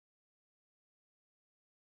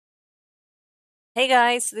Hey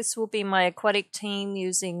guys, this will be my aquatic team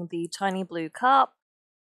using the tiny blue carp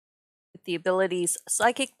with the abilities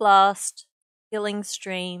Psychic Blast, Healing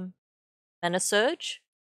Stream, Mana Surge.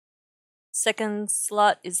 Second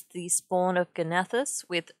slot is the spawn of Ganathus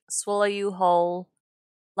with Swallow You Whole,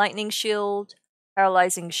 Lightning Shield,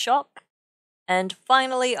 Paralyzing Shock, and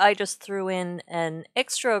finally I just threw in an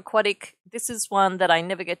extra aquatic. This is one that I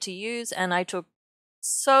never get to use and I took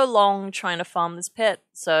so long trying to farm this pet,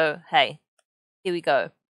 so hey. Here we go.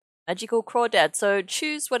 Magical Crawdad. So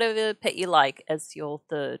choose whatever pet you like as your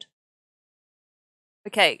third.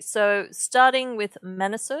 Okay, so starting with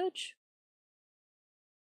Mana Surge.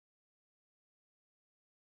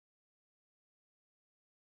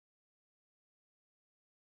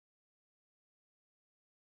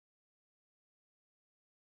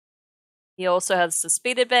 He also has the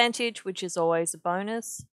speed advantage, which is always a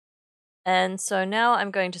bonus. And so now I'm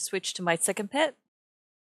going to switch to my second pet.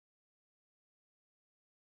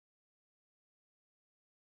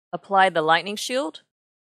 Apply the Lightning Shield.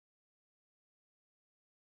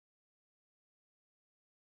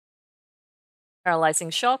 Paralyzing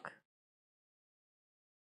Shock.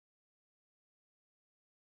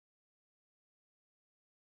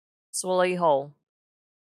 Swallow You Whole.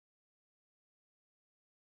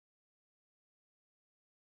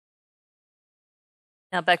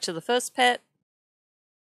 Now back to the first pet.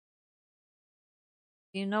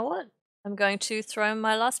 You know what? I'm going to throw in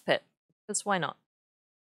my last pet, because why not?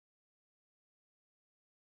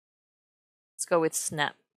 Let's go with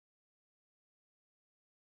Snap.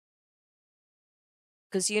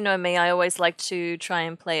 Because you know me, I always like to try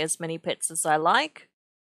and play as many pets as I like.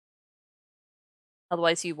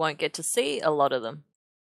 Otherwise you won't get to see a lot of them.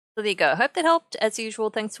 So there you go. Hope that helped. As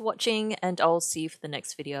usual, thanks for watching, and I'll see you for the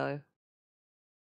next video.